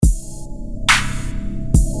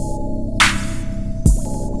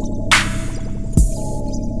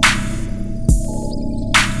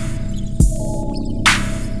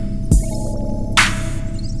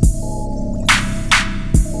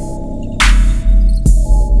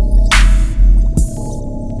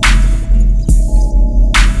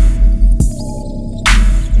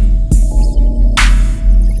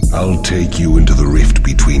take you into the rift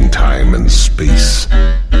between time and space.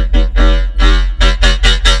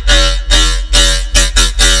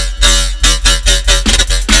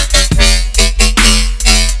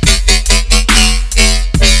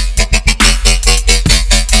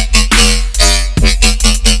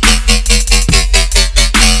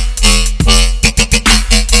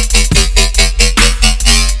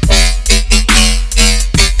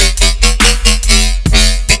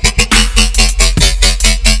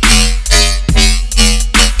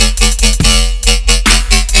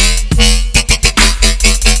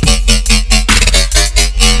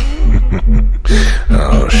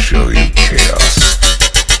 I'll show you chaos.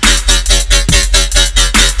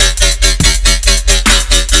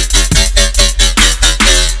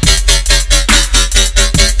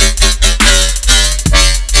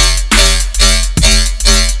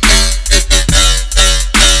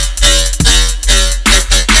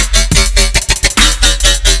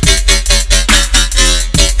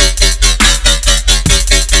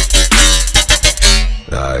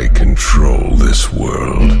 I control this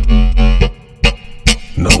world.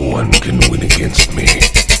 No one can win against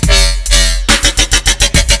me.